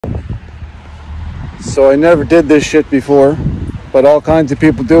So I never did this shit before, but all kinds of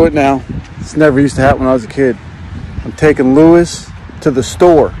people do it now. This never used to happen when I was a kid. I'm taking Lewis to the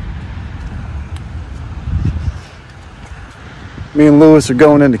store. Me and Lewis are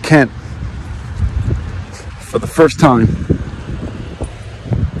going into Kent for the first time.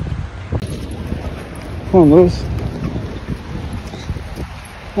 Come on, Lewis.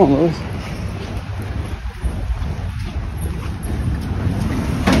 Come on, Lewis.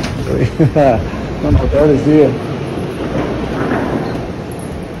 Don't put artists, do you?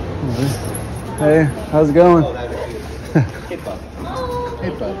 Hey, how's it going? Hey, bud.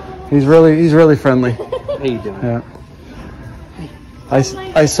 Hey, bud. He's really friendly. How you doing? Yeah.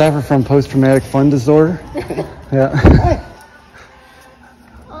 I suffer from post-traumatic fun disorder. Yeah.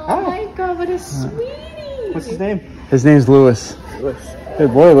 Oh my God, what a sweetie! What's his name? His name's Lewis. Lewis.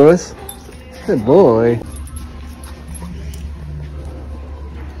 Good boy, Lewis. Good boy.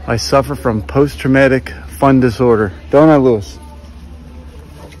 I suffer from post-traumatic fun disorder. Don't I, Lewis?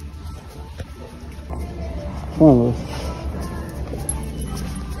 Come on, Lewis.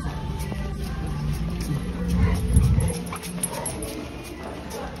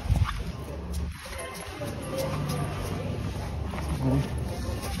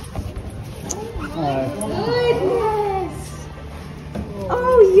 Goodness!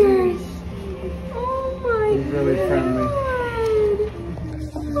 Oh, yours! Oh my He's really friendly.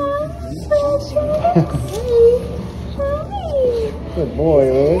 Good boy,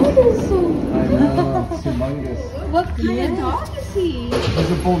 Lewis. That is so I know, it's humongous. What kind of dog is he?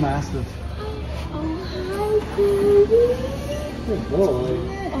 He's a Bullmastiff. Oh, hi, baby. Good boy.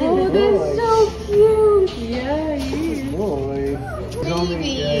 Oh, that's so cute. Yeah, he is. Good boy. He's only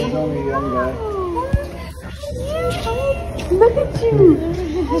a young guy. Look at you.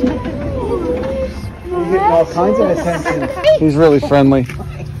 He's getting all kinds of attention. He's really friendly.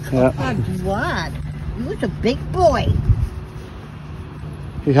 Yeah. I'm glad. You was a big boy.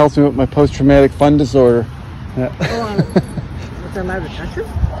 He helps me with my post-traumatic fun disorder. Yeah. Was I allowed to touch him?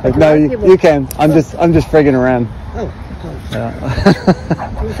 No, you can. I'm just frigging around. Oh,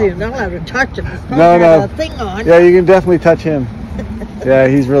 Yeah. you're not allowed to touch him. It's No, no. a thing on. Yeah, you can definitely touch him. Yeah,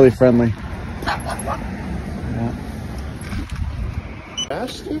 he's really friendly. Yeah.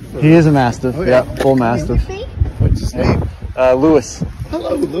 Mastiff? He is a Mastiff. Oh, yeah, yeah. Bull Mastiff. What's his name? Lewis.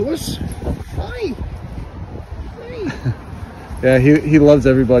 Hello, Lewis. Hi. Yeah, he loves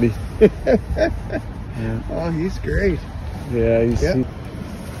everybody. Yeah. Oh, he's great. Yeah, Yeah.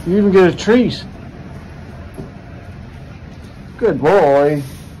 You even get a treat. Good boy.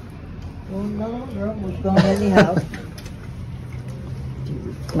 Well, no, you're almost gone anyhow.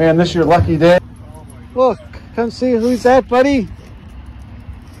 Man, this is your lucky day. Look, come see who's that, buddy.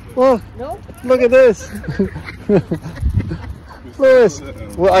 Look, Nope. look at this. Lewis.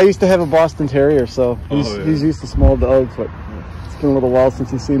 Well, I used to have a Boston Terrier, so he's used to small dogs, but it's been a little while since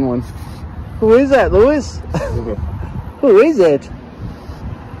he's seen one. Who is that, Lewis? Who is it?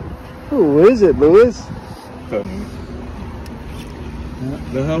 Who is it, Lewis?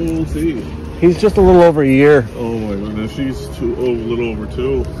 Now, how old is he? He's just a little over a year. Oh my goodness, she's a little over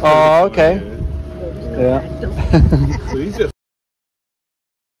 2. Oh, okay. Yeah. So he's just